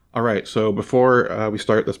All right, so before we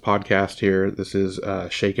start this podcast here, this is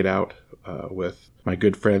Shake It Out with my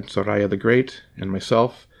good friend Soraya the Great and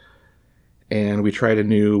myself. And we tried a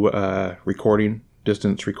new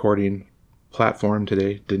distance recording platform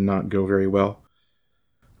today. Did not go very well.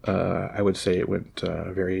 I would say it went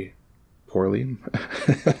very poorly.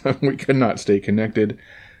 We could not stay connected.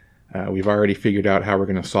 We've already figured out how we're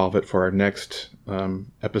going to solve it for our next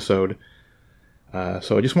episode.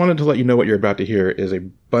 So I just wanted to let you know what you're about to hear is a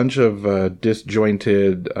bunch of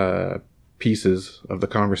disjointed pieces of the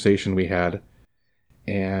conversation we had.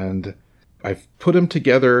 And I've put them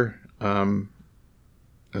together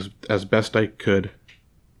as best I could.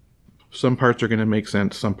 Some parts are going to make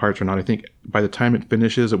sense, some parts are not. I think by the time it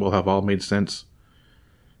finishes, it will have all made sense.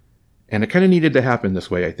 And it kind of needed to happen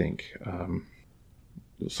this way, I think.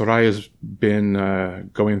 Soraya's been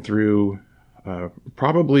going through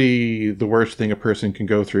probably the worst thing a person can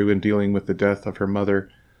go through in dealing with the death of her mother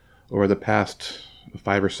over the past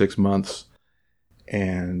 5 or 6 months.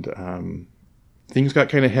 And things got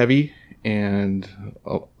kind of heavy, and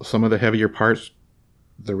some of the heavier parts,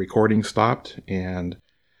 the recording stopped, and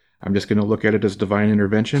I'm just going to look at it as divine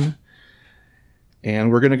intervention.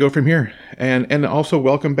 And we're going to go from here. And also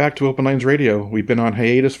welcome back to Open Lines Radio. We've been on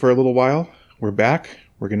hiatus for a little while. We're back.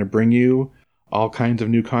 We're going to bring you all kinds of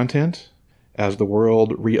new content as the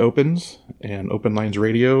world reopens and Open Lines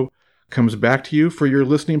Radio comes back to you for your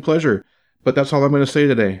listening pleasure. But that's all I'm going to say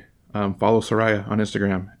today. Follow Soraya on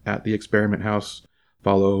Instagram at The Experiment House.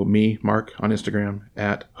 Follow me, Mark, on Instagram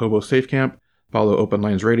at Hobo Safe Camp. Follow Open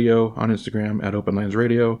Lines Radio on Instagram at Open Lines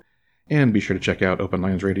Radio. And be sure to check out Open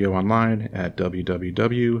Lines Radio online at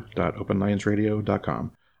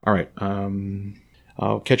www.openlinesradio.com. All right.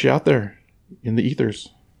 I'll catch you out there in the ethers.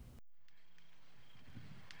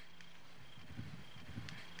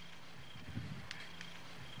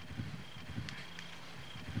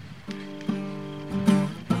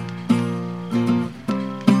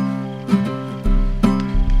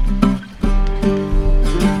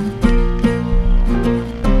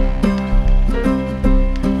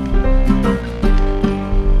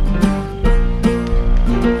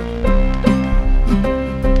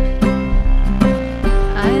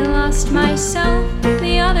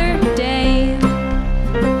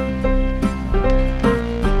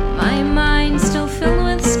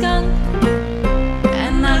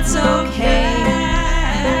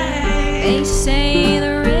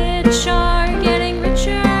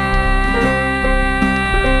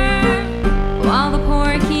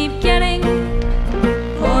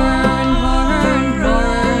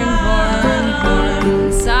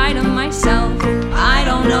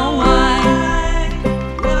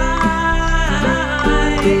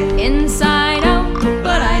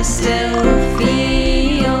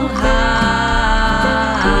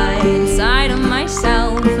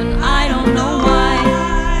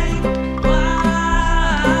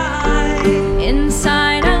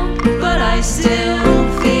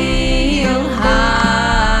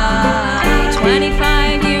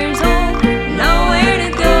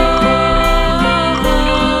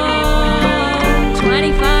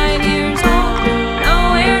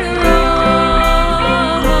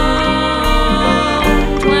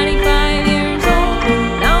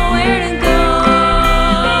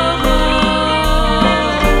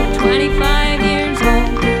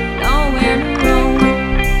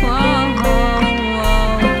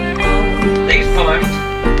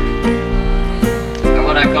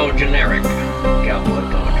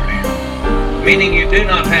 Meaning you do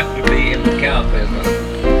not have to be in the cow business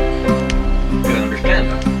to understand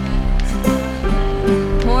them.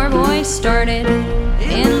 Poor boy started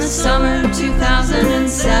in the summer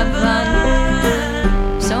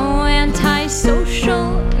 2007. So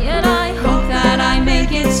antisocial, yet I hope that I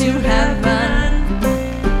make it to heaven.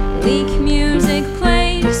 Weak music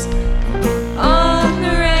plays on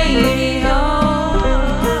the radio.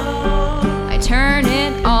 I turn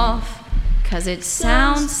it off 'cause it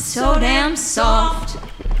sounds so damn soft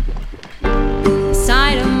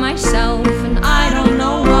inside of myself, and I don't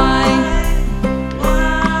know why.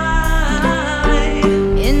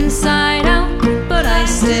 Inside out, but I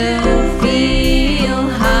still feel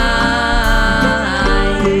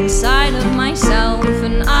high inside of myself,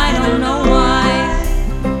 and I don't know why.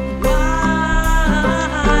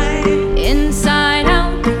 Inside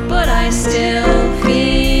out, but I still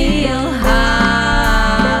feel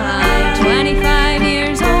high. 25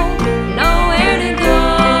 years old, nowhere to go.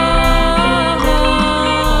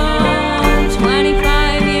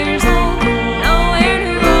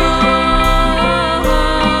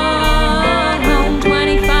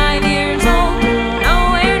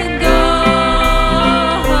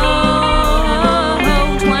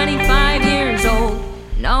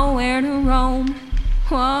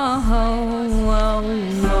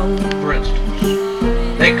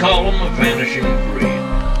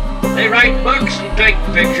 write books and take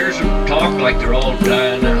pictures and talk like they're all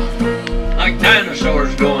dying out. Like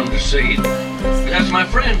dinosaurs going to seed. That's my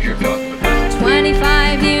friend you're talking about.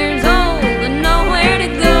 25 years old and nowhere to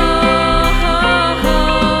go.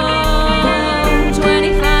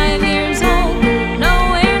 25 years old,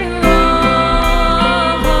 nowhere to roam.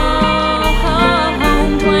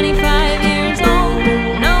 25 years old,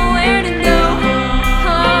 nowhere to go.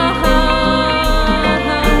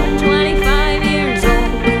 25 years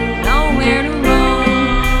old, nowhere to roam.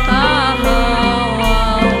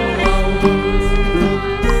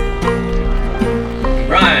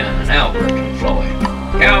 Brian and Albert and Floyd.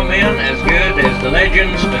 Cowmen as good as the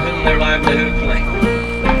legends to whom their livelihood claimed.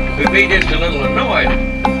 Would be just a little annoyed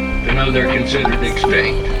to know they're considered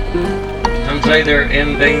extinct. Some say they're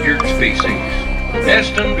endangered species,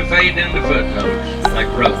 destined to fade into footnotes like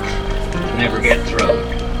ropes and never get thrown.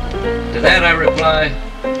 To that I reply,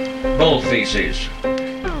 bull feces.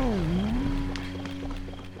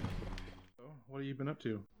 What have you been up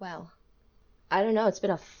to? Well, I don't know. It's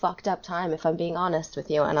been a fucked up time, if I'm being honest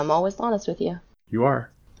with you, and I'm always honest with you. You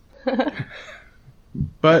are.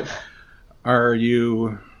 But are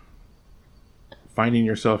you finding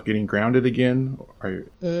yourself getting grounded again? Are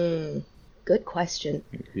Good question.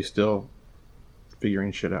 you still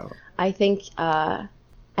figuring shit out? I think at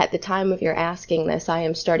the time of your asking this, I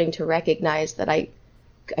am starting to recognize that I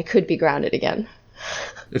could be grounded again.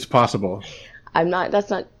 It's possible.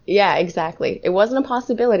 Yeah, exactly. It wasn't a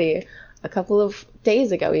possibility a couple of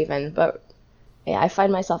days ago even, but yeah, I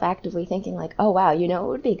find myself actively thinking like, oh wow, it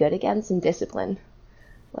would be good again, some discipline.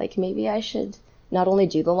 Like maybe I should not only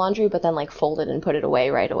do the laundry, but then like fold it and put it away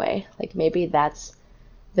right away. Like maybe that's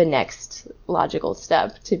the next logical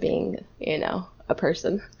step to being, a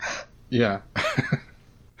person. Yeah.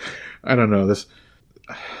 I don't know, this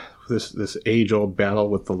age-old battle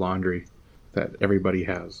with the laundry that everybody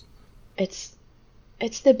has. It's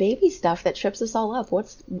the baby stuff that trips us all up.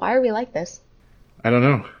 Why are we like this? I don't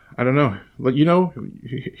know. But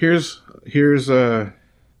here's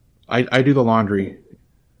I do the laundry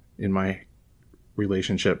in my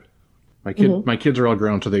relationship. My kids are all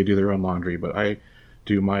grown, so they do their own laundry, but I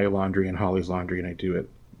do my laundry and Holly's laundry, and I do it.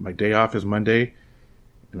 My day off is Monday,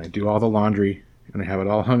 and I do all the laundry, and I have it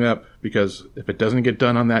all hung up, because if it doesn't get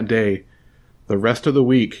done on that day, the rest of the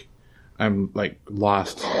week, I'm like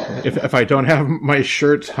lost. If I don't have my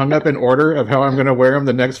shirts hung up in order of how I'm going to wear them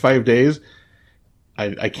the next 5 days,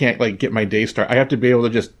 I can't like get my day started. I have to be able to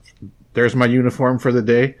just, there's my uniform for the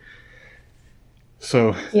day.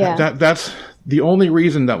 So yeah. That's the only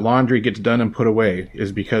reason that laundry gets done and put away,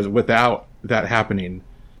 is because without that happening,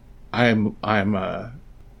 I'm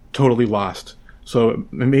totally lost. So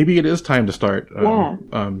maybe it is time to start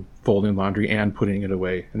folding laundry and putting it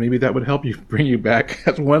away. And maybe that would help you, bring you back.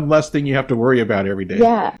 That's one less thing you have to worry about every day.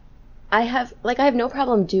 Yeah. I have no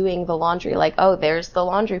problem doing the laundry. Like, oh, there's the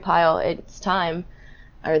laundry pile. It's time.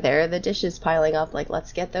 Or there are the dishes piling up. Like,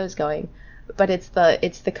 let's get those going. But it's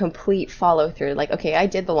the complete follow through. Like, okay, I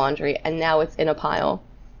did the laundry and now it's in a pile.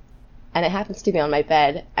 And it happens to be on my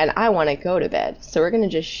bed and I want to go to bed. So we're going to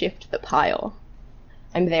just shift the pile.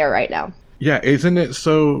 I'm there right now. Yeah, isn't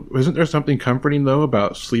there something comforting, though,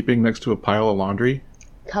 about sleeping next to a pile of laundry?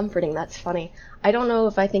 Comforting, that's funny. I don't know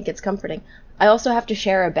if I think it's comforting. I also have to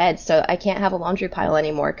share a bed, so I can't have a laundry pile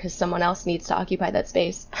anymore because someone else needs to occupy that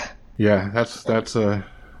space. Yeah, that's a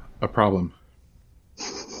problem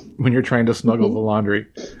when you're trying to snuggle the laundry.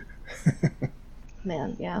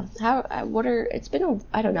 Man, yeah. It's been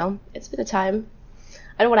a time.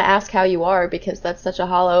 I don't want to ask how you are because that's such a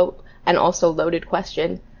hollow and also loaded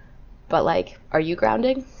question. But like, are you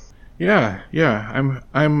grounding? Yeah.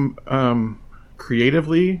 I'm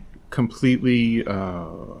creatively completely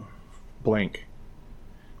blank,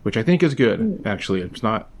 which I think is good. Actually, it's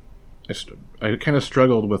not. I kind of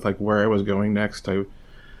struggled with like where I was going next.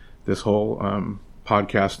 This whole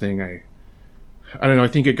podcast thing. I don't know. I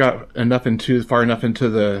think it got far enough into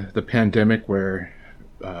the pandemic where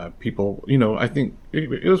people, I think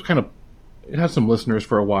it was kind of, it had some listeners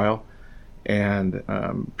for a while. And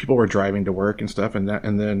people were driving to work and stuff, and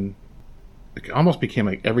then it almost became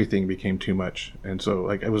like everything became too much, and so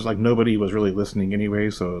like it was like nobody was really listening anyway.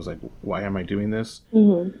 So it was like, why am I doing this?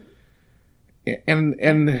 Mm-hmm.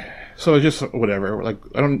 And so it's just whatever. Like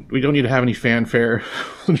we don't need to have any fanfare.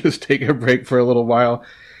 We'll just take a break for a little while.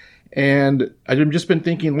 And I've just been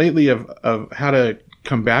thinking lately of how to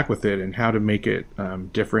come back with it and how to make it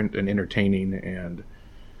different and entertaining and.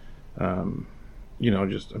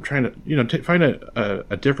 I'm trying to, find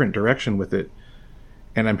a different direction with it.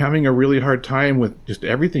 And I'm having a really hard time with just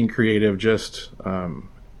everything creative, just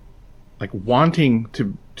like wanting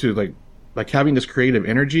to like having this creative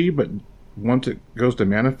energy, but once it goes to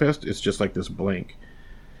manifest, it's just like this blank.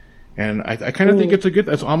 And I kind of think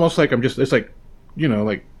it's almost like it's like,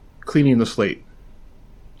 like cleaning the slate.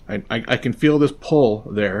 I can feel this pull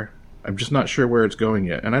there. I'm just not sure where it's going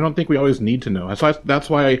yet. And I don't think we always need to know. So that's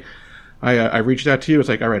why I reached out to you. It's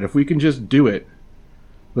like, all right, if we can just do it,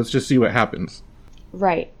 let's just see what happens.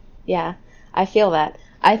 Right. Yeah. I feel that.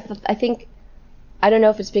 I think, I don't know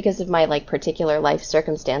if it's because of my like particular life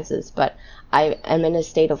circumstances, but I am in a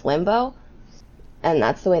state of limbo. And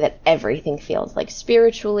that's the way that everything feels, like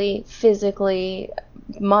spiritually, physically,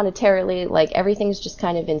 monetarily, like everything's just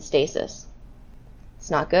kind of in stasis.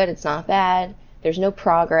 It's not good. It's not bad. There's no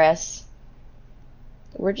progress.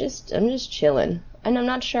 I'm just chilling. And I'm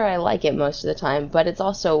not sure I like it most of the time, but it's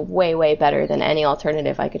also way, way better than any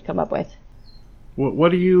alternative I could come up with.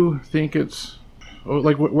 What do you think it's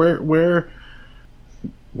like? Where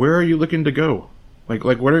are you looking to go? Like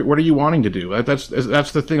what are you wanting to do? That's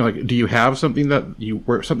the thing. Like, do you have something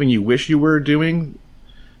something you wish you were doing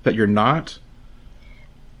that you're not?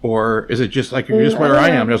 Or is it just like you're just where I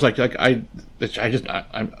am? It's like I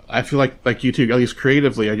feel like you too, at least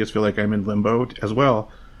creatively, I just feel like I'm in limbo as well,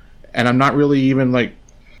 and I'm not really even like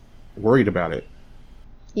worried about it.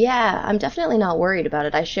 Yeah, I'm definitely not worried about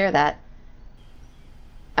it. I share that.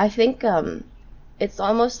 I think it's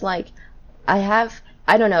almost like I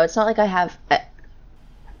don't know. It's not like I have.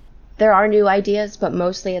 There are new ideas, but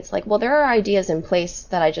mostly it's like, well, there are ideas in place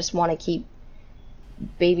that I just want to keep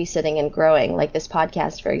babysitting and growing, like this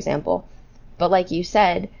podcast, for example. But like you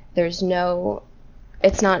said, it's not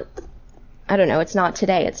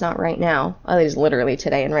today, it's not right now. Well, it is literally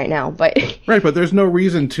today and right now, but right, but there's no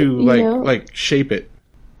reason to like shape it.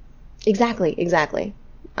 Exactly.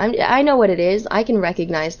 I know what it is. I can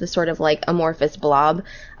recognize the sort of like amorphous blob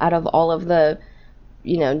out of all of the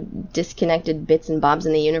disconnected bits and bobs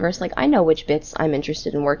in the universe. Like, I know which bits I'm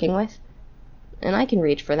interested in working with, and I can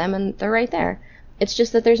reach for them, and they're right there. It's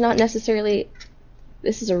just that there's not necessarily,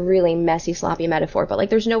 this is a really messy, sloppy metaphor, but like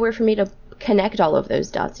there's nowhere for me to connect all of those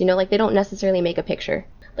dots, like they don't necessarily make a picture.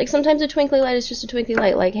 Like sometimes a twinkly light is just a twinkly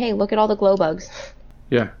light, like, hey, look at all the glow bugs.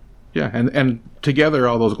 Yeah, and together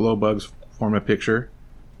all those glow bugs form a picture.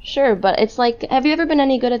 Sure, but it's like, have you ever been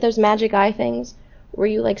any good at those magic eye things? Where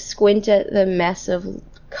you like squint at the mess of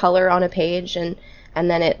color on a page and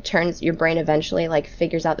then it turns, your brain eventually like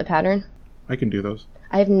figures out the pattern? I can do those.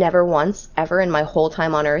 I have never once, ever in my whole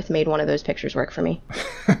time on Earth, made one of those pictures work for me.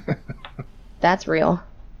 That's real.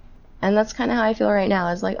 And that's kind of how I feel right now.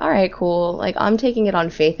 It's like, all right, cool. Like, I'm taking it on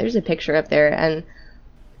faith. There's a picture up there, and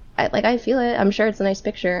I feel it. I'm sure it's a nice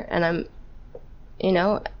picture, and I'm,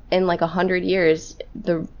 in like 100 years,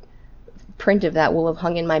 the print of that will have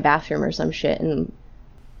hung in my bathroom or some shit, and,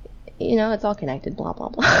 it's all connected, blah, blah,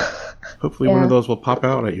 blah. Hopefully one of those will pop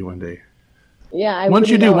out at you one day. Yeah, once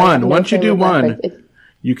you do one,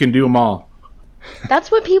 you can do them all. That's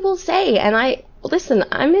what people say, and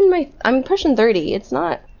I'm pushing 30. It's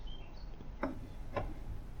not.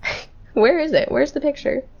 Where is it? Where's the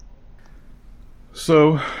picture?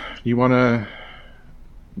 So, do you want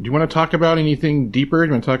to talk about anything deeper? Do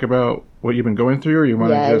you want to talk about what you've been going through, or you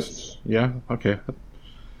want to just? Yeah. Okay.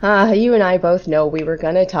 You and I both know we were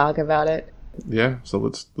gonna talk about it. Yeah. So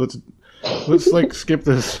let's like skip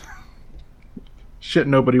this shit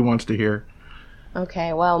nobody wants to hear.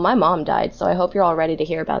 Okay. Well, my mom died, so I hope you're all ready to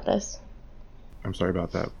hear about this. I'm sorry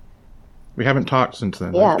about that. We haven't talked since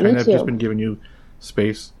then. Yeah, I've kind of too. just been giving you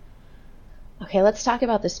space. Okay, let's talk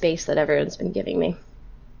about the space that everyone's been giving me.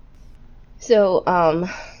 So, my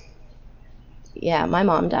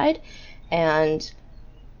mom died, and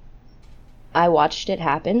I watched it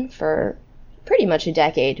happen for pretty much a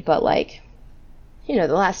decade, but the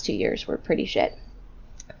last 2 years were pretty shit.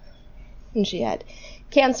 And she had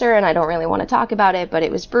cancer, and I don't really want to talk about it, but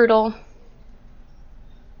it was brutal.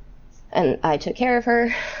 And I took care of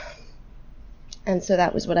her. And so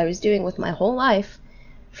that was what I was doing with my whole life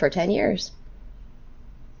for 10 years.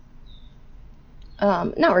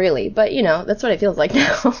 Not really, but that's what it feels like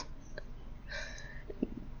now.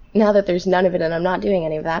 Now that there's none of it and I'm not doing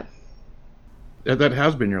any of that. That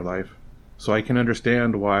has been your life. So I can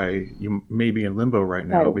understand why you may be in limbo right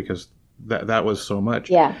now, right. Because that was so much.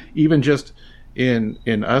 Yeah. Even just in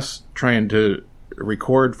us trying to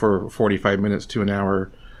record for 45 minutes to an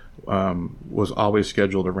hour was always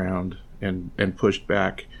scheduled around and pushed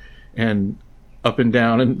back and up and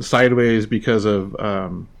down and sideways because of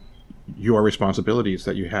your responsibilities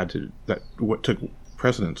that you had to, that what took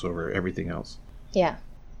precedence over everything else. Yeah.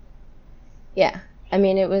 I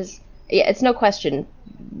mean, it's no question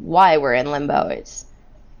why we're in limbo.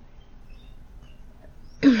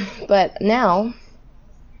 But now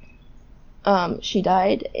She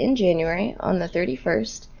died in January on the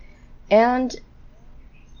 31st, and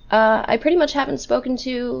I pretty much haven't spoken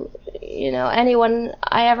to, anyone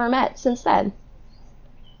I ever met since then.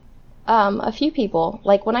 A few people,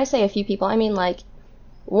 like when I say a few people, I mean like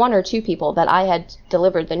one or two people that I had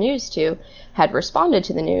delivered the news to had responded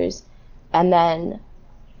to the news, and then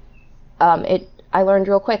I learned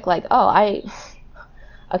real quick, like, I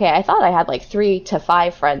thought I had like 3 to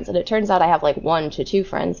 5 friends, and it turns out I have like 1 to 2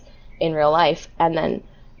 friends in real life. And then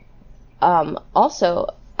also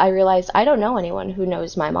I realized I don't know anyone who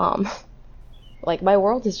knows my mom. Like, my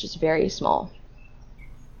world is just very small.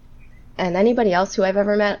 And anybody else who I've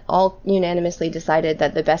ever met all unanimously decided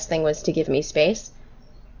that the best thing was to give me space,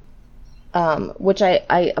 which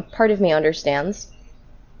a part of me understands.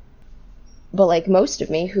 But like most of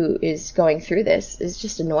me who is going through this is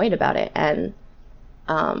just annoyed about it, and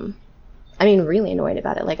really annoyed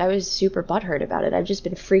about it. Like, I was super butthurt about it. I've just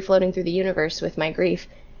been free floating through the universe with my grief,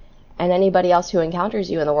 and anybody else who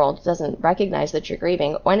encounters you in the world doesn't recognize that you're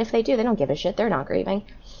grieving, and if they do, they don't give a shit. They're not grieving.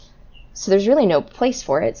 So there's really no place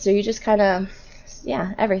for it. So you just kind of,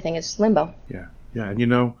 everything is limbo. Yeah.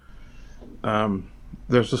 And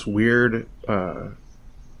there's this weird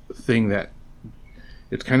thing that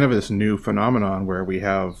it's kind of this new phenomenon where we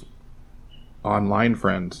have online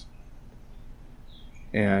friends.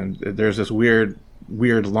 And there's this weird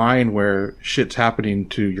line where shit's happening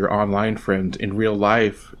to your online friends in real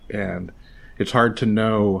life, and it's hard to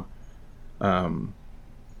know how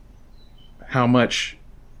much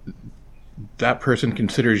that person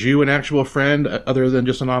considers you an actual friend other than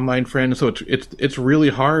just an online friend. So it's really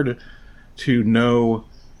hard to know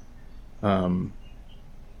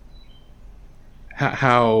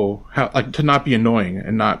how like to not be annoying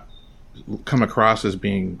and not come across as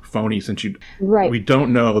being phony, since we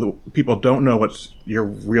don't know, people don't know what your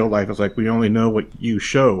real life is like. We only know what you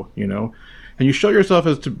show, and you show yourself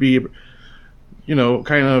as to be, kind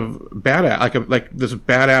of badass, like this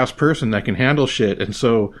badass person that can handle shit. And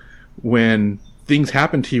so when things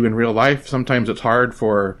happen to you in real life, sometimes it's hard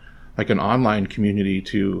for like an online community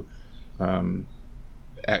to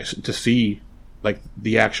see like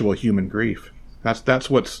the actual human grief. That's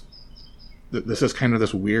what's this is kind of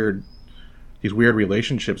these weird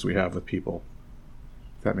relationships we have with people.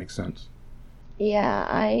 If that makes sense. Yeah,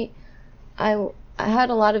 I had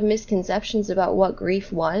a lot of misconceptions about what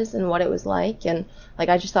grief was and what it was like, and like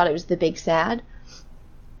I just thought it was the big sad.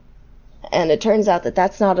 And it turns out that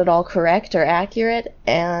that's not at all correct or accurate,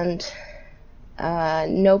 and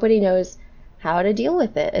nobody knows how to deal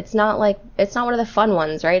with it. It's not one of the fun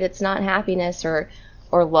ones, right? It's not happiness or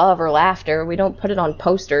love or laughter. We don't put it on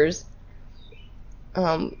posters.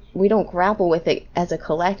 We don't grapple with it as a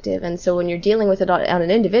collective. And so when you're dealing with it on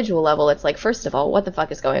an individual level, it's like, first of all, what the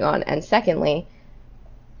fuck is going on? And secondly,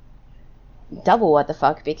 double what the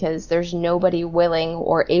fuck, because there's nobody willing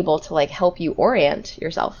or able to like help you orient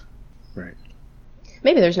yourself. Right.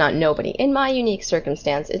 Maybe there's not nobody. In my unique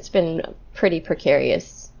circumstance, it's been pretty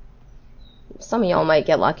precarious. Some of y'all might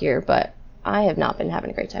get luckier, but I have not been having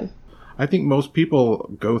a great time. I think most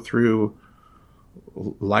people go through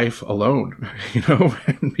life alone,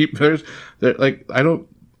 and there's like, I don't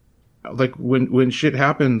like when shit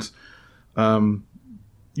happens,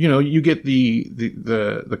 you get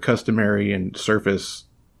the customary and surface,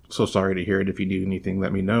 so sorry to hear it, if you need anything,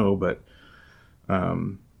 let me know. But,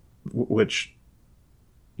 which,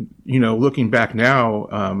 looking back now,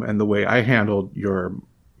 and the way I handled your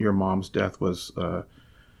mom's death was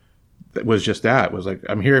just that, was like,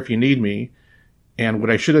 I'm here if you need me. And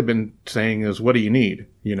what I should have been saying is, what do you need?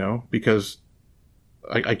 Because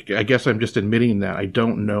I guess I'm just admitting that I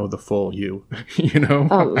don't know the full you,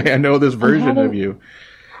 I know this version of you.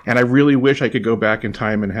 And I really wish I could go back in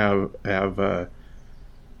time and have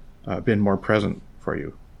been more present for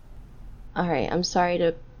you. All right. I'm sorry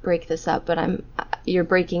to break this up, but you're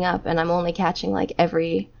breaking up, and I'm only catching like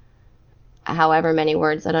every however many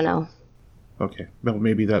words. I don't know. Okay. Well,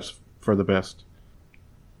 maybe that's for the best.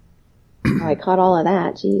 I caught all of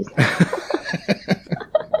that. Jeez.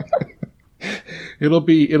 It'll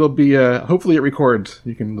be hopefully it records.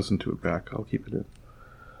 You can listen to it back. I'll keep it in.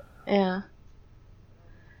 Yeah.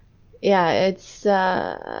 Yeah,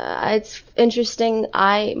 it's interesting.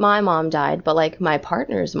 My mom died, but like my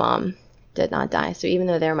partner's mom did not die. So even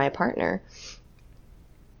though they're my partner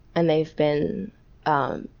and they've been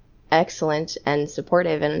excellent and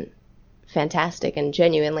supportive and fantastic, and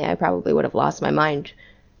genuinely I probably would have lost my mind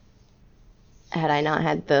had I not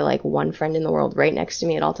had the like one friend in the world right next to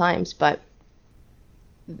me at all times. But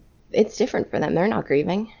it's different for them. They're not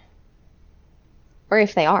grieving. Or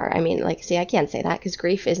if they are, I can't say that, because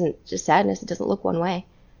grief isn't just sadness. It doesn't look one way.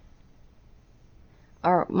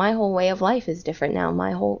 my whole way of life is different now.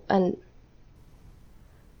 And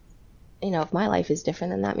if my life is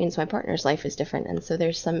different, then that means my partner's life is different. And so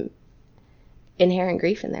there's some inherent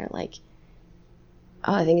grief in there, like,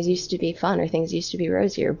 oh, things used to be fun, or things used to be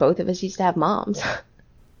rosier. Both of us used to have moms.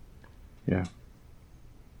 Yeah.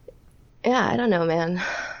 Yeah, I don't know, man.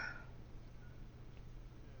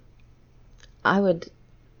 I would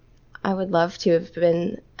love to have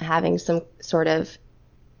been having some sort of...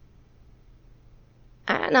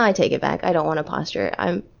 No, I take it back. I don't want to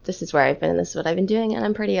posture. This is where I've been, and this is what I've been doing, and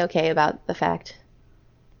I'm pretty okay about the fact.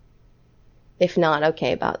 If not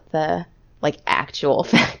okay about the, like, actual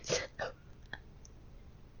facts.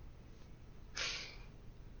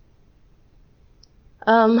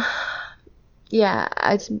 Yeah,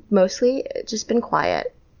 it's mostly just been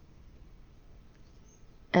quiet.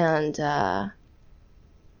 And,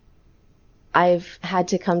 I've had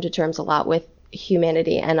to come to terms a lot with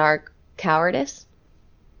humanity and our cowardice.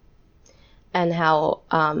 And how,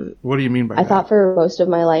 what do you mean by that? I thought for most of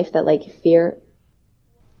my life that, like, fear...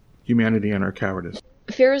 Humanity and our cowardice.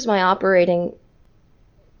 Fear is my operating...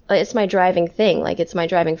 It's my driving thing. Like, it's my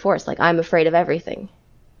driving force. Like, I'm afraid of everything.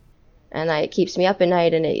 And it keeps me up at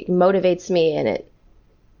night, and it motivates me, and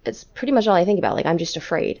it's pretty much all I think about. Like, I'm just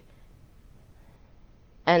afraid.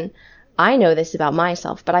 And I know this about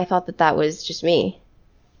myself, but I thought that was just me.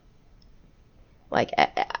 Like,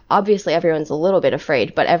 obviously everyone's a little bit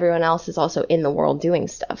afraid, but everyone else is also in the world doing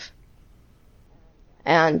stuff.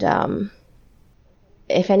 And,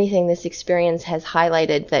 if anything, this experience has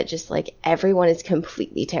highlighted that just, like, everyone is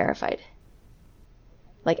completely terrified.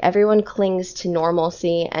 Like, everyone clings to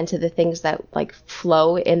normalcy and to the things that, like,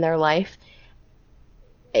 flow in their life.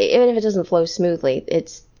 Even if it doesn't flow smoothly,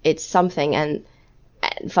 it's something, and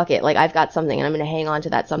fuck it, like, I've got something, and I'm gonna hang on to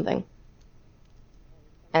that something.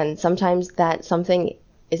 And sometimes that something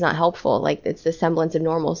is not helpful. Like, it's the semblance of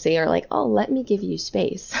normalcy, or like, oh, let me give you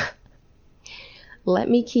space. Let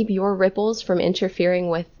me keep your ripples from interfering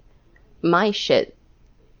with my shit,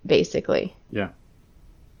 basically. Yeah.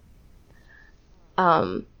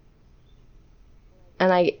 And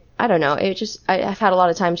I don't know, I've had a lot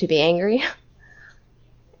of time to be angry.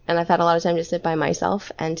 And I've had a lot of time to sit by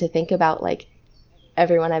myself and to think about, like,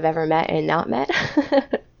 everyone I've ever met and not met.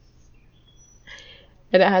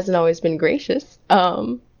 And it hasn't always been gracious,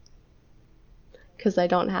 because I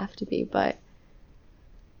don't have to be, but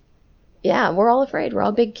yeah, we're all afraid. We're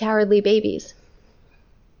all big cowardly babies.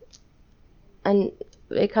 And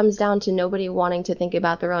it comes down to nobody wanting to think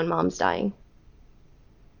about their own moms dying.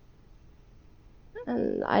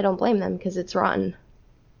 And I don't blame them, because it's rotten.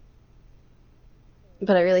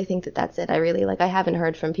 But I really think that that's it. I haven't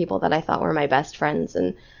heard from people that I thought were my best friends,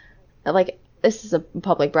 and, like, this is a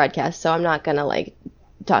public broadcast, so I'm not gonna, like,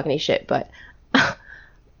 talk any shit, but I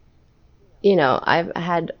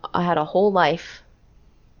had a whole life,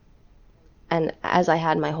 and as I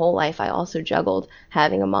had my whole life, I also juggled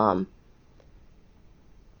having a mom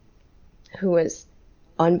who was,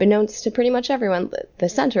 unbeknownst to pretty much everyone, the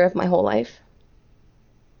center of my whole life.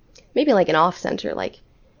 Maybe like an off center, like,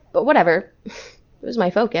 but whatever. It was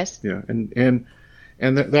my focus. Yeah, and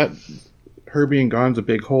that her being gone's a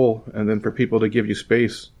big hole, and then for people to give you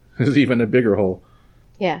space is even a bigger hole.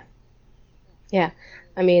 Yeah.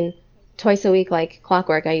 I mean, twice a week, like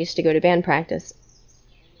clockwork, I used to go to band practice.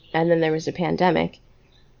 And then there was a pandemic.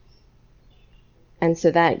 And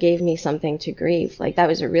so that gave me something to grieve. Like, that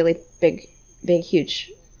was a really big,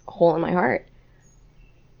 huge hole in my heart.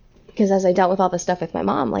 Because as I dealt with all the stuff with my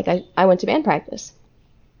mom, like, I went to band practice.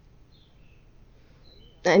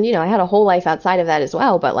 And, I had a whole life outside of that as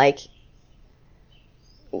well, but, like,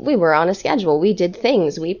 we were on a schedule. We did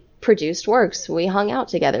things. We produced works. We hung out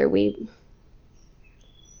together.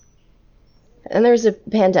 And there was a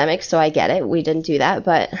pandemic, so I get it. We didn't do that,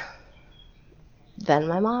 but then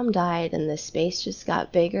my mom died, and the space just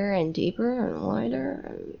got bigger and deeper and wider.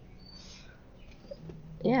 And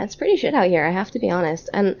yeah, it's pretty shit out here, I have to be honest.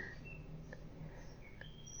 And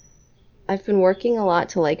I've been working a lot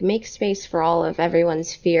to, like, make space for all of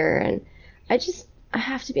everyone's fear, and I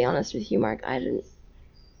have to be honest with you, Mark.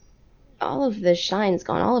 All of the shine's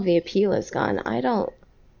gone. All of the appeal is gone. I don't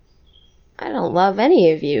love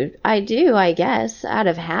any of you. I do, I guess, out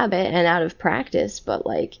of habit and out of practice, but,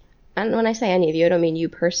 like, and when I say any of you, I don't mean you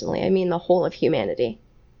personally. I mean the whole of humanity.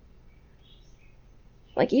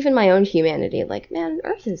 Like, even my own humanity. Like, man,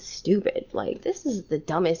 Earth is stupid. Like, this is the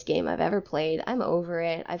dumbest game I've ever played. I'm over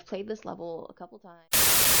it. I've played this level a couple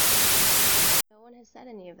times. No one has said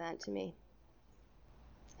any of that to me.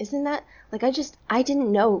 Isn't that, like, I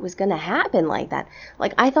didn't know it was going to happen like that.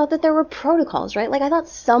 Like, I thought that there were protocols, right? Like, I thought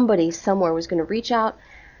somebody somewhere was going to reach out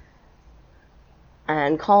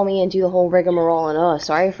and call me and do the whole rigmarole and, oh,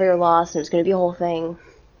 sorry for your loss, and it's going to be a whole thing.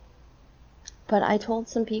 But I told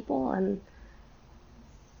some people, and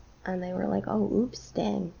they were like, oh, oops,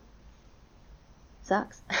 dang.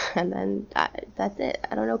 Sucks. And then that's it.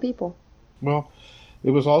 I don't know people. Well,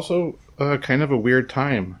 it was also kind of a weird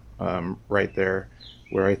time right there,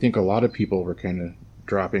 where I think a lot of people were kind of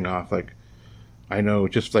dropping off. Like, I know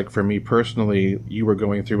just like for me personally, you were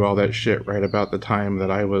going through all that shit right about the time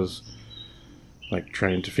that I was like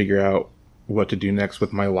trying to figure out what to do next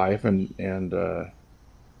with my life, and kind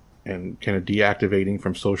of deactivating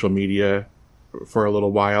from social media for a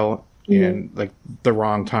little while. Mm-hmm. And like the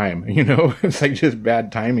wrong time, you know. It's like just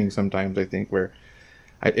bad timing sometimes, I think, where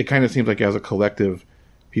it kind of seems like as a collective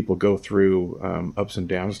people go through ups and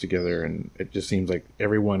downs together, and it just seems like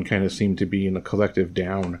everyone kind of seemed to be in a collective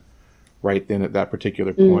down right then at that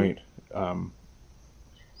particular point. And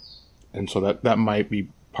so that might be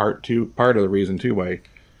part of the reason too why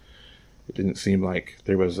it didn't seem like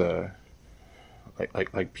there was a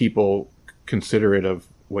like people considerate of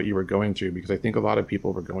what you were going through, because I think a lot of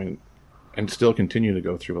people were going and still continue to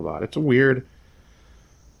go through a lot. It's a weird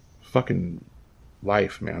fucking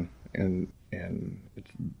life, man, and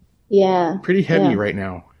it's pretty heavy right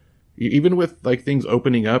now. Even with like things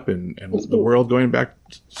opening up and the world going back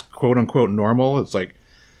quote unquote normal, it's like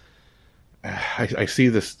I see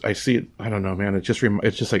this. I see it. I don't know, man. It's just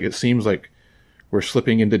like it seems like we're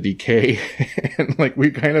slipping into decay, and like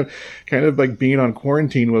we kind of like being on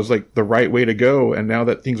quarantine was like the right way to go. And now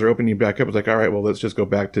that things are opening back up, it's like, all right, well, let's just go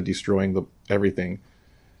back to destroying everything.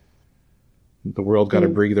 The world got a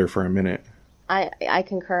breather for a minute. I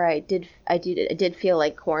concur. I did feel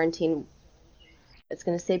like quarantine. It's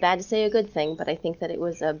going to say bad to say a good thing, but I think that it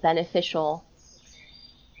was a beneficial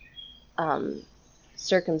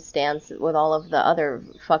circumstance with all of the other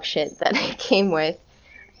fuck shit that it came with.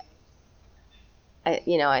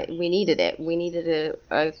 We needed it. We needed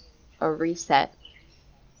a reset.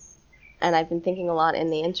 And I've been thinking a lot in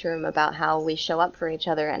the interim about how we show up for each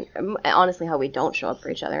other, and honestly how we don't show up for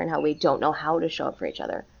each other, and how we don't know how to show up for each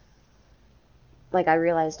other. Like, I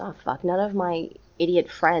realized, oh fuck, none of my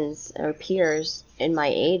idiot friends or peers in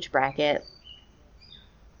my age bracket,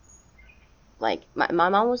 like, my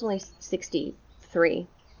mom was only 63.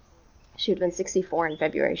 She would have been 64 in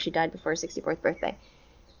February. She died before her 64th birthday.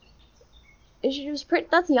 She was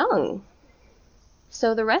that's young.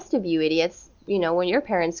 So the rest of you idiots, when your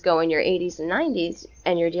parents go in your 80s and 90s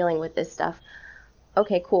and you're dealing with this stuff,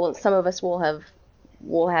 okay, cool. Some of us will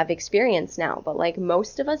have experience now, but like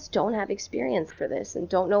most of us don't have experience for this and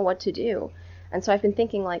don't know what to do. And so I've been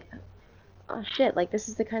thinking like, oh shit, like this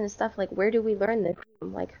is the kind of stuff, like where do we learn this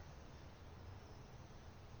from? Like,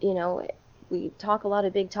 we talk a lot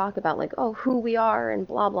of big talk about like, oh, who we are and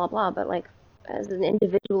blah, blah, blah. But like as an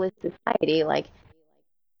individualist society, like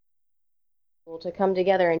to come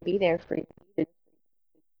together and be there for you. And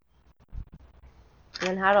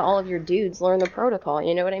then how do all of your dudes learn the protocol?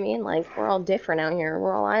 You know what I mean? Like, we're all different out here.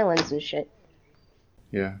 We're all islands and shit.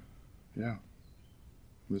 Yeah.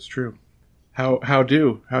 That's true. How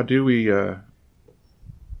do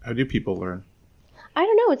people learn? I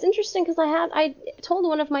don't know. It's interesting because I told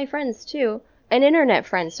one of my friends too, an internet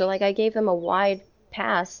friend. So like I gave them a wide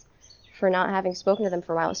pass for not having spoken to them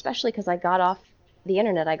for a while, especially because I got off the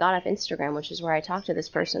internet. I got off Instagram, which is where I talked to this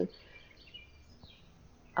person.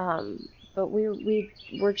 But we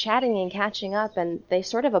were chatting and catching up, and they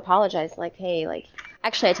sort of apologized, like, hey, like,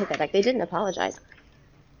 actually, I take that back. They didn't apologize.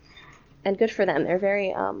 And good for them. They're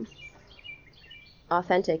very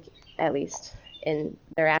authentic, at least, in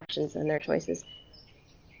their actions and their choices.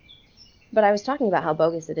 But I was talking about how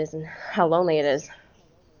bogus it is and how lonely it is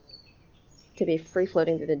to be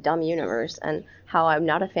free-floating through the dumb universe, and how I'm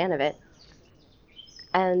not a fan of it.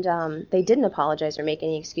 And they didn't apologize or make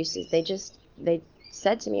any excuses. They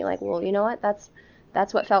said to me, like, well, you know what, that's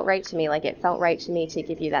what felt right to me. Like, it felt right to me to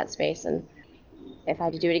give you that space, and if I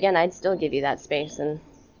had to do it again, I'd still give you that space. And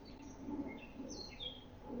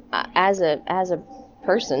as a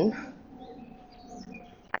person,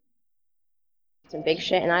 some big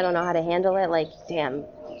shit, and I don't know how to handle it. Like, damn,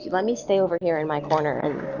 let me stay over here in my corner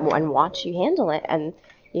and watch you handle it, and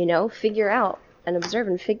figure out and observe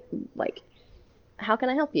and like, how can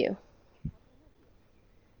I help you?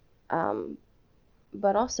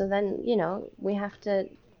 But also then, we have to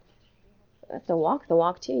walk the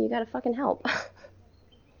walk too. You gotta fucking help.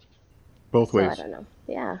 Both ways. I don't know.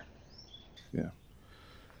 Yeah.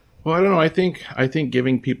 Well, I don't know. I think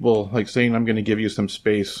giving people, like saying I'm going to give you some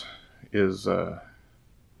space is, I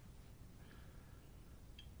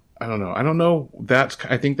don't know. I don't know.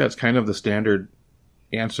 I think that's kind of the standard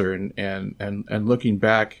answer. And looking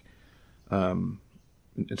back,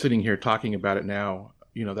 And sitting here talking about it now,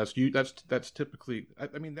 that's typically,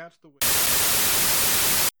 I mean, that's the way.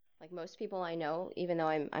 Like most people I know, even though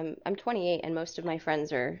I'm 28 and most of my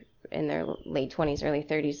friends are in their late 20s, early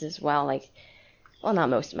 30s as well. Like, well, not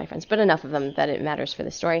most of my friends, but enough of them that it matters for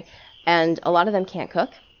the story. And a lot of them can't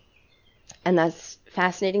cook. And that's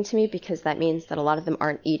fascinating to me because that means that a lot of them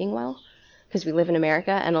aren't eating well because we live in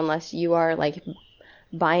America. And unless you are like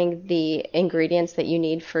buying the ingredients that you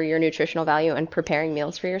need for your nutritional value and preparing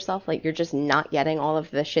meals for yourself, like you're just not getting all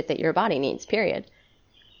of the shit that your body needs, period.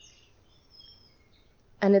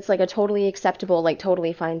 And it's like a totally acceptable, like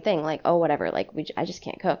totally fine thing. Like, oh, whatever, like I just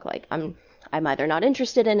can't cook. Like I'm either not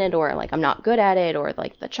interested in it or like I'm not good at it or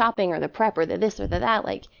like the chopping or the prep or the this or the that.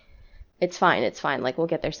 Like it's fine. Like we'll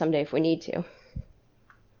get there someday if we need to.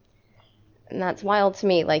 And that's wild to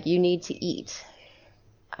me. Like you need to eat.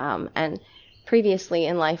 And previously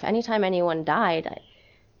in life, anytime anyone died,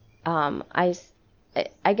 I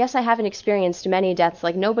guess I haven't experienced many deaths,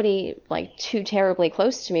 like nobody like too terribly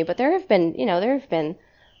close to me, but there have been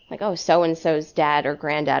like, oh, so-and-so's dad or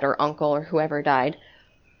granddad or uncle or whoever died.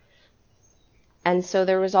 And so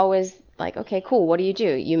there was always like, okay, cool, what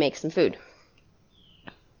do? You make some food.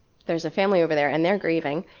 There's a family over there and they're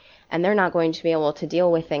grieving and they're not going to be able to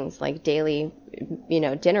deal with things like daily,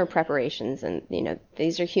 dinner preparations. And,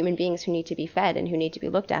 these are human beings who need to be fed and who need to be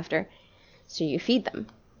looked after. So you feed them.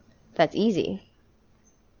 That's easy.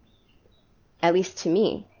 At least to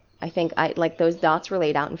me. I think those dots were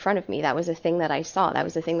laid out in front of me. That was a thing that I saw. That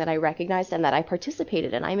was a thing that I recognized and that I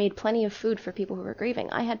participated in. I made plenty of food for people who were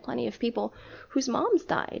grieving. I had plenty of people whose moms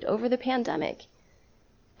died over the pandemic.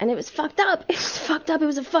 And it was fucked up. It was fucked up. It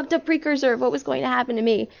was a fucked up precursor of what was going to happen to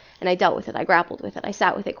me. And I dealt with it. I grappled with it. I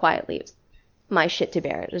sat with it quietly. It was my shit to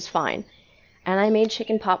bear. It was fine. And I made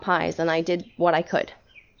chicken pot pies and I did what I could.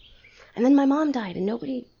 And then my mom died and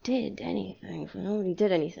nobody did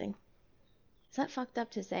anything. Is that fucked up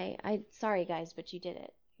to say? Sorry guys, but you did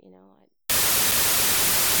it.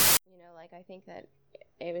 I think that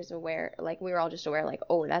it was aware, like we were all just aware, like,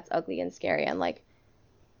 oh, that's ugly and scary, and like,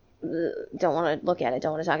 don't want to look at it,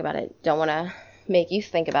 don't want to talk about it, don't want to make you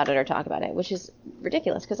think about it or talk about it, which is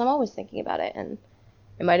ridiculous because I'm always thinking about it, and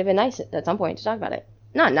it might have been nice at some point to talk about it.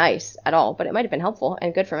 Not nice at all, but it might have been helpful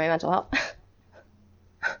and good for my mental health.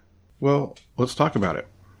 Well, let's talk about it.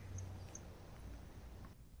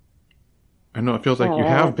 I know it feels like you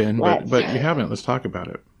have been, but you haven't. Let's talk about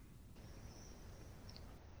it.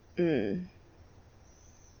 When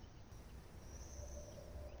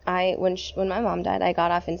my mom died, I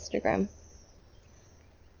got off Instagram.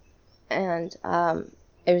 And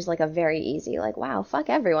it was like a very easy, like, wow, fuck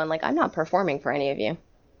everyone. Like, I'm not performing for any of you.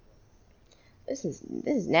 This is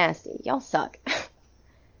nasty. Y'all suck.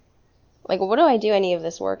 Like, what do I do any of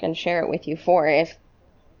this work and share it with you for if...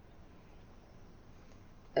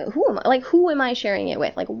 Who am I sharing it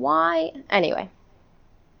with? Like, why? Anyway.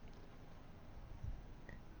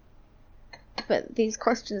 But these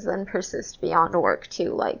questions then persist beyond work,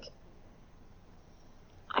 too. Like,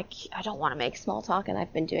 I don't want to make small talk, and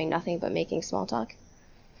I've been doing nothing but making small talk.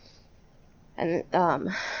 And,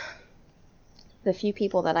 the few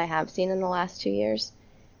people that I have seen in the last 2 years,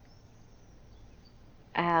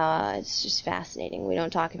 it's just fascinating. We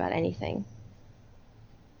don't talk about anything.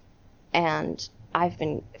 And I've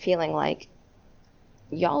been feeling like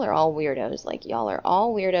y'all are all weirdos. Like, y'all are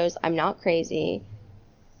all weirdos. I'm not crazy.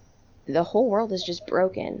 The whole world is just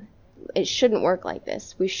broken. It shouldn't work like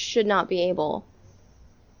this. We should not be able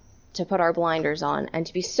to put our blinders on and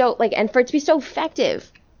to be so, like, and for it to be so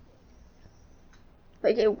effective.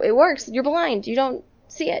 Like, it works. You're blind. You don't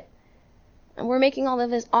see it. And we're making all of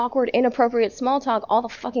this awkward, inappropriate small talk all the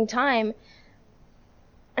fucking time.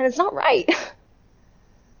 And it's not right.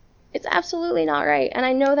 It's absolutely not right. And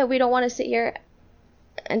I know that we don't want to sit here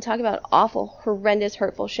and talk about awful, horrendous,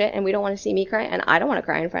 hurtful shit, and we don't want to see me cry, and I don't want to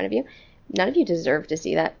cry in front of you. None of you deserve to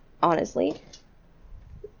see that, honestly.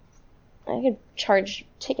 I could charge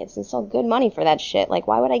tickets and sell good money for that shit. Like,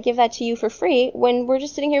 why would I give that to you for free when we're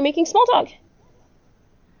just sitting here making small talk?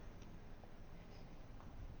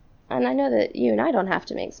 And I know that you and I don't have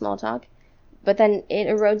to make small talk, but then it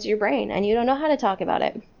erodes your brain, and you don't know how to talk about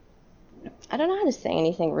it. I don't know how to say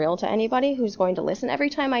anything real to anybody who's going to listen.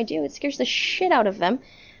 Every time I do, it scares the shit out of them.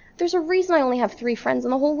 There's a reason I only have 3 friends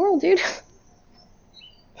in the whole world, dude.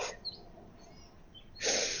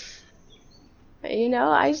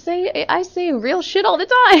 I say real shit all the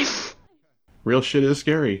time. Real shit is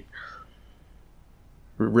scary.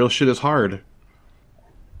 Real shit is hard.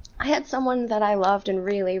 I had someone that I loved and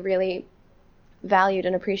really, really valued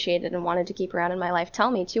and appreciated and wanted to keep around in my life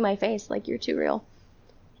tell me to my face, like, you're too real.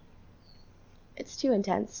 It's too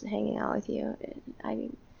intense hanging out with you.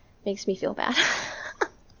 Makes me feel bad.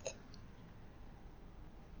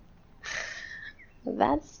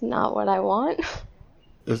 That's not what I want.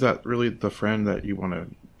 Is that really the friend that you want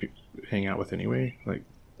to hang out with anyway? Like,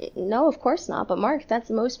 no, of course not. But Mark,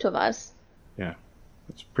 that's most of us. Yeah,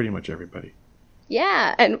 that's pretty much everybody.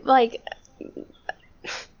 Yeah, and like,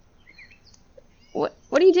 what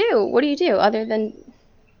do you do? What do you do other than?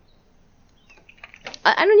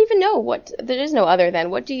 I don't even know what. There is no other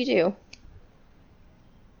than. What do you do?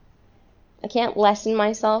 I can't lessen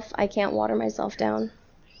myself. I can't water myself down.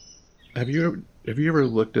 Have you ever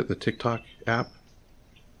looked at the TikTok app?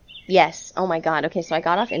 Yes. Oh my God. Okay, so I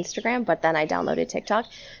got off Instagram, but then I downloaded TikTok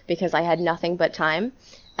because I had nothing but time,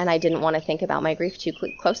 and I didn't want to think about my grief too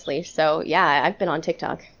closely. So yeah, I've been on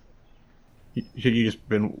TikTok. You just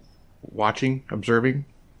been watching, observing,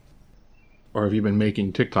 or have you been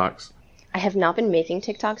making TikToks? I have not been making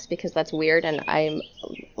TikToks because that's weird, and I'm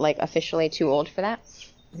like officially too old for that.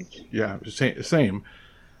 Yeah, same.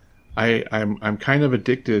 I'm kind of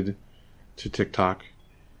addicted to TikTok,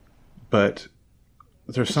 but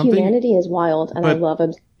there's something. Humanity is wild, and I love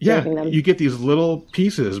observing them. You get these little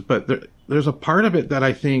pieces, but there's a part of it that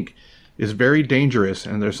I think is very dangerous,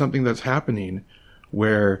 and there's something that's happening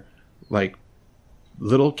where, like,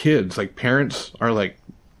 little kids, like parents are like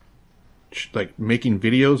making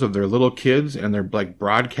videos of their little kids, and they're like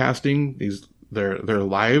broadcasting their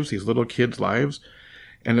lives, these little kids' lives,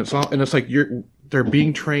 and it's like they're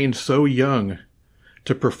being trained so young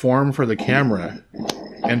to perform for the camera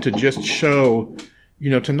and to just show,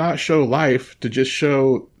 to not show life, to just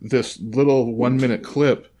show this little 1 minute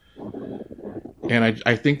clip. And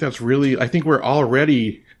I think that's really, I think we're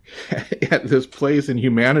already at this place in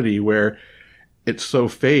humanity where it's so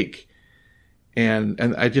fake. And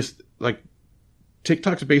I just, like,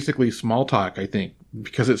 TikTok's basically small talk, I think,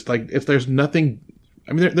 because it's like, there's nothing,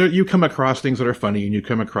 I mean, you come across things that are funny and you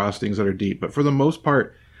come across things that are deep, but for the most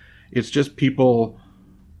part, it's just people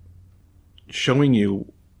showing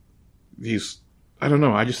you these, I don't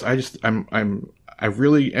know, I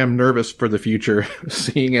really am nervous for the future,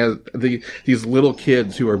 seeing as these little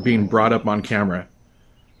kids who are being brought up on camera.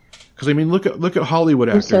 Because I mean, look at Hollywood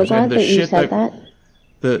actors. I'm so glad and the that you shit said that.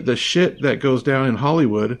 The shit that goes down in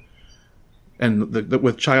Hollywood, and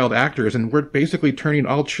with child actors, and we're basically turning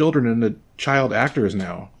all children into child actors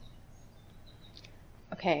now.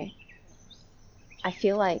 Okay, I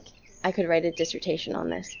feel like I could write a dissertation on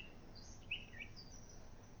this.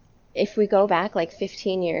 If we go back like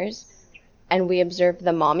 15 years and we observe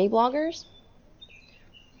the mommy bloggers,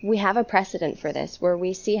 we have a precedent for this where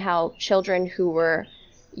we see how children who were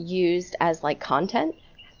used as like content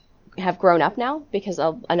have grown up now because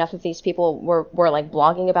enough of these people were like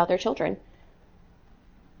blogging about their children.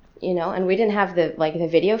 And we didn't have the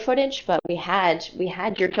video footage, but we had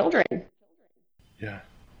your children. Yeah.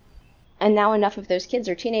 And now enough of those kids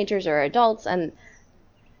are teenagers or adults and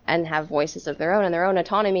have voices of their own and their own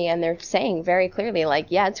autonomy, and they're saying very clearly, like,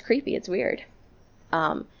 yeah, it's creepy, it's weird.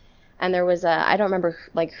 And there was I don't remember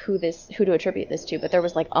like who to attribute this to, but there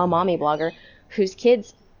was like a mommy blogger whose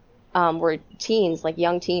kids were teens, like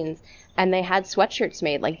young teens, and they had sweatshirts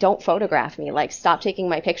made like, don't photograph me, like, stop taking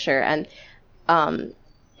my picture. And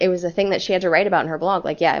it was a thing that she had to write about in her blog,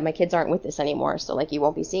 like, yeah, my kids aren't with this anymore, so like you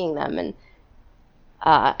won't be seeing them. And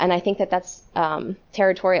I think that's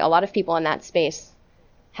territory a lot of people in that space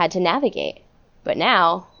had to navigate. But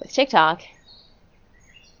now with TikTok,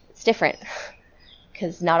 it's different,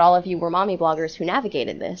 because not all of you were mommy bloggers who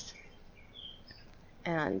navigated this.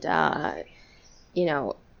 And I'm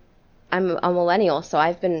a millennial, so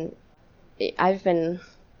I've been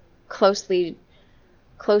closely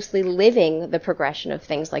living the progression of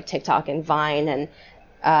things like TikTok and Vine and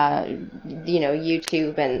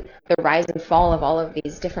YouTube, and the rise and fall of all of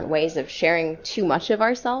these different ways of sharing too much of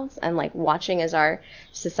ourselves, and like watching as our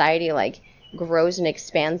society like grows and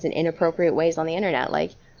expands in inappropriate ways on the internet.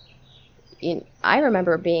 Like, I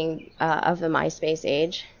remember being of the MySpace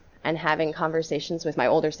age and having conversations with my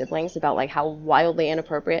older siblings about like how wildly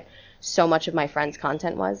inappropriate so much of my friends'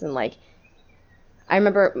 content was. And like, I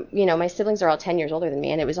remember, my siblings are all 10 years older than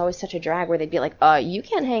me, and it was always such a drag where they'd be like, you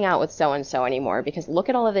can't hang out with so-and-so anymore because look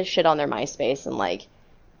at all of this shit on their MySpace, and like,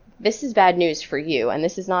 this is bad news for you, and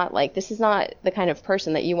this is not the kind of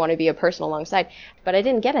person that you want to be a person alongside. But I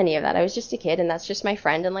didn't get any of that. I was just a kid, and that's just my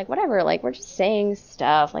friend, and like, whatever, like, we're just saying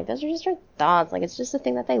stuff, like, those are just our thoughts, like, it's just a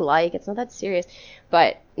thing that they like, it's not that serious.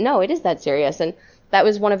 But no, it is that serious. And that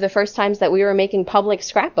was one of the first times that we were making public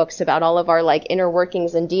scrapbooks about all of our like inner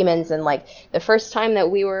workings and demons, and like the first time that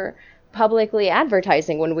we were publicly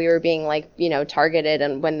advertising when we were being like, targeted,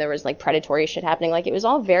 and when there was like predatory shit happening. Like, it was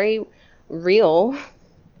all very real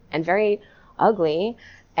and very ugly.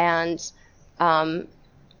 And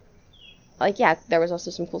like, yeah, there was also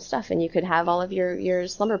some cool stuff, and you could have all of your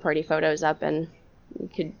slumber party photos up, and you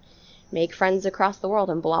could make friends across the world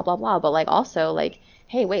and blah blah blah. But like, also like,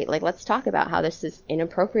 hey, wait, like, let's talk about how this is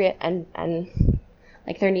inappropriate, and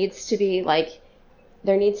like there needs to be like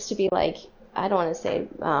I don't want to say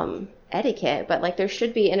etiquette, but like there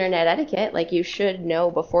should be internet etiquette. Like, you should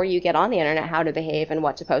know before you get on the internet how to behave and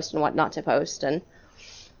what to post and what not to post.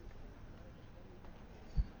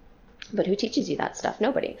 But who teaches you that stuff?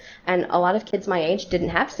 Nobody. And a lot of kids my age didn't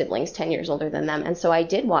have siblings 10 years older than them. And so I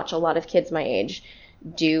did watch a lot of kids my age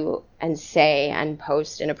do and say and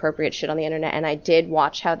post inappropriate shit on the internet. And I did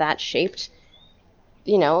watch how that shaped,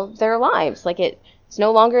 you know, their lives. Like, it's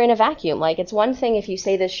no longer in a vacuum. Like, it's one thing if you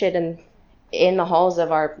say this shit in the halls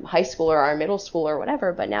of our high school or our middle school or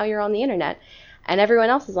whatever, but now you're on the internet and everyone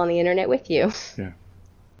else is on the internet with you. Yeah.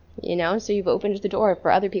 You know, so you've opened the door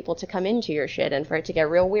for other people to come into your shit and for it to get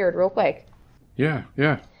real weird real quick. Yeah,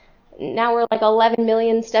 yeah. Now we're like 11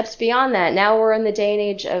 million steps beyond that. Now we're in the day and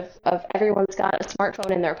age of everyone's got a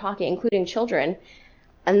smartphone in their pocket, including children.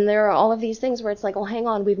 And there are all of these things where it's like, well, hang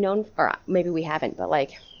on, we've known, or maybe we haven't, but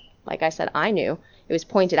like I said, I knew. It was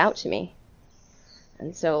pointed out to me.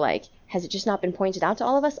 And so, like, has it just not been pointed out to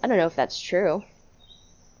all of us? I don't know if that's true.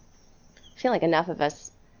 I feel like enough of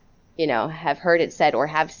us, you know, have heard it said or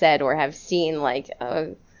have seen, like,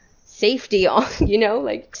 safety on, you know,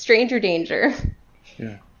 like stranger danger.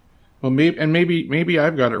 Yeah. Well, maybe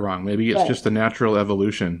I've got it wrong. Maybe it's just the natural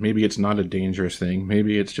evolution. Maybe it's not a dangerous thing.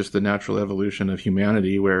 Maybe it's just the natural evolution of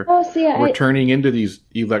humanity where we're turning into these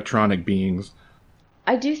electronic beings.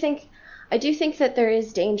 I do think that there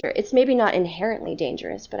is danger. It's maybe not inherently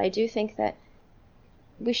dangerous, but I do think that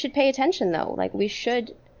we should pay attention, though. Like, we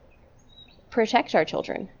should protect our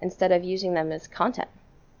children instead of using them as content.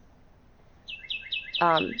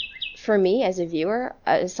 For me, as a viewer,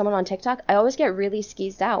 as someone on TikTok, I always get really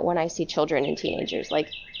skeezed out when I see children and teenagers. Like,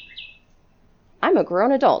 I'm a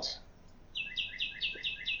grown adult.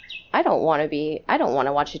 I don't want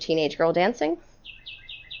to watch a teenage girl dancing.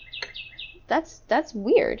 That's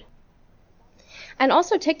weird. And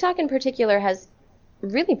also, TikTok in particular has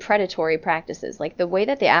really predatory practices. Like, the way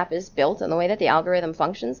that the app is built and the way that the algorithm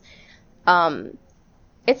functions,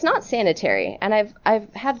 it's not sanitary. And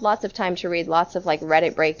I've had lots of time to read lots of like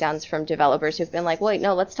Reddit breakdowns from developers who've been like, wait,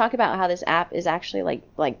 no, let's talk about how this app is actually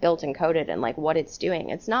like built and coded and like what it's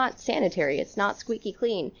doing. It's not sanitary. It's not squeaky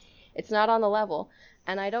clean. It's not on the level.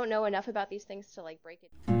 And I don't know enough about these things to like break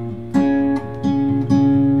it.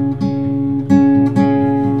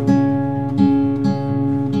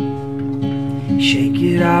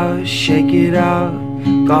 Shake it out.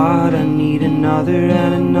 God, I need another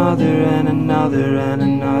and another and another and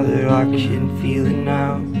another. I can feel it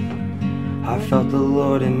now. I felt the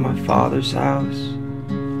Lord in my Father's house.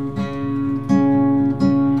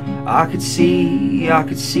 I could see,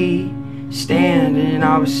 standing,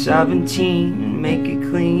 I was 17, and make it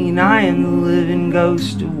clean. I am the living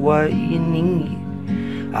ghost of what you need.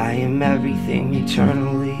 I am everything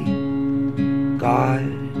eternally.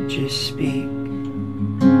 God, just speak.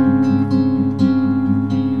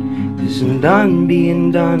 I'm done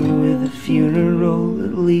being done with a funeral,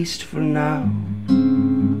 at least for now.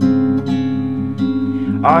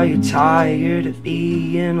 Are you tired of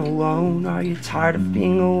being alone? Are you tired of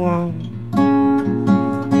being alone?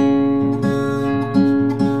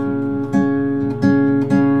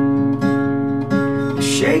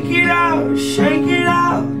 Shake it out.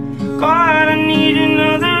 God, I need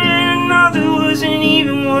another and another. Wasn't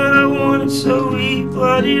even what I wanted, so we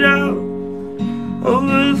blotted it out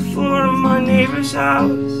over the floor of my neighbor's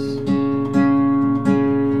house.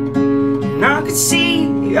 And I could see,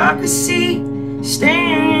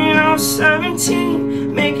 standing, I was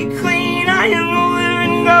 17, make it clean. I am the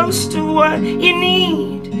living ghost of what you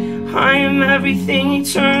need. I am everything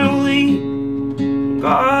eternally.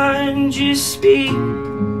 God, just speak.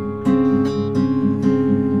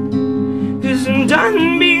 'Cause I'm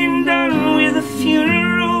done being done with a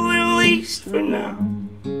funeral, at least for now.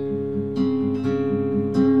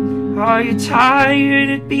 Are you tired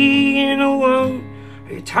of being alone?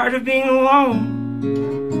 Are you tired of being alone?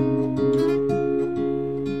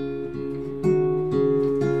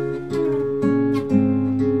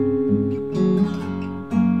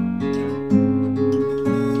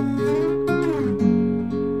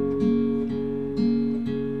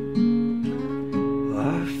 Well,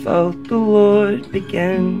 I felt the Lord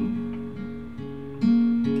begin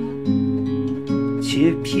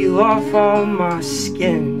to peel off all my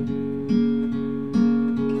skin.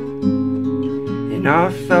 And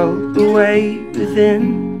I felt the weight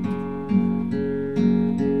within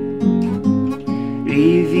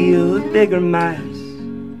reveal a bigger mess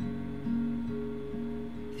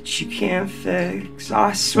that you can't fix.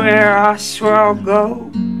 I swear I'll go.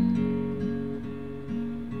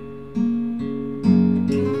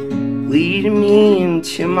 Lead me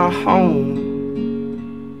into my home,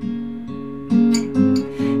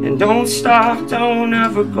 and don't stop, don't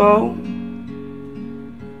ever go.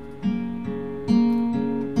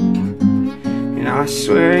 And I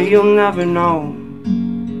swear you'll never know.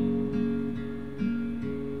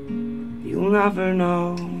 You'll never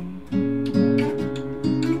know.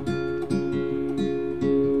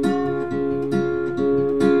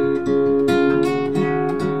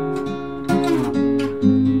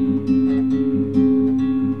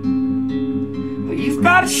 You've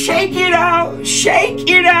gotta shake it out, shake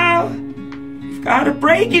it out. You've gotta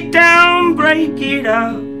break it down, break it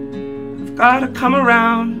out. I've gotta come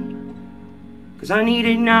around, 'cause I need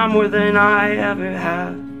it now more than I ever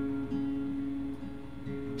have.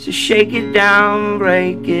 So shake it down,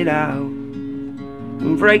 break it out,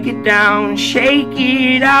 and break it down, shake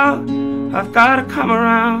it out. I've gotta come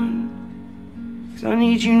around, 'cause I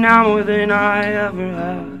need you now more than I ever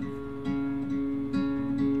have.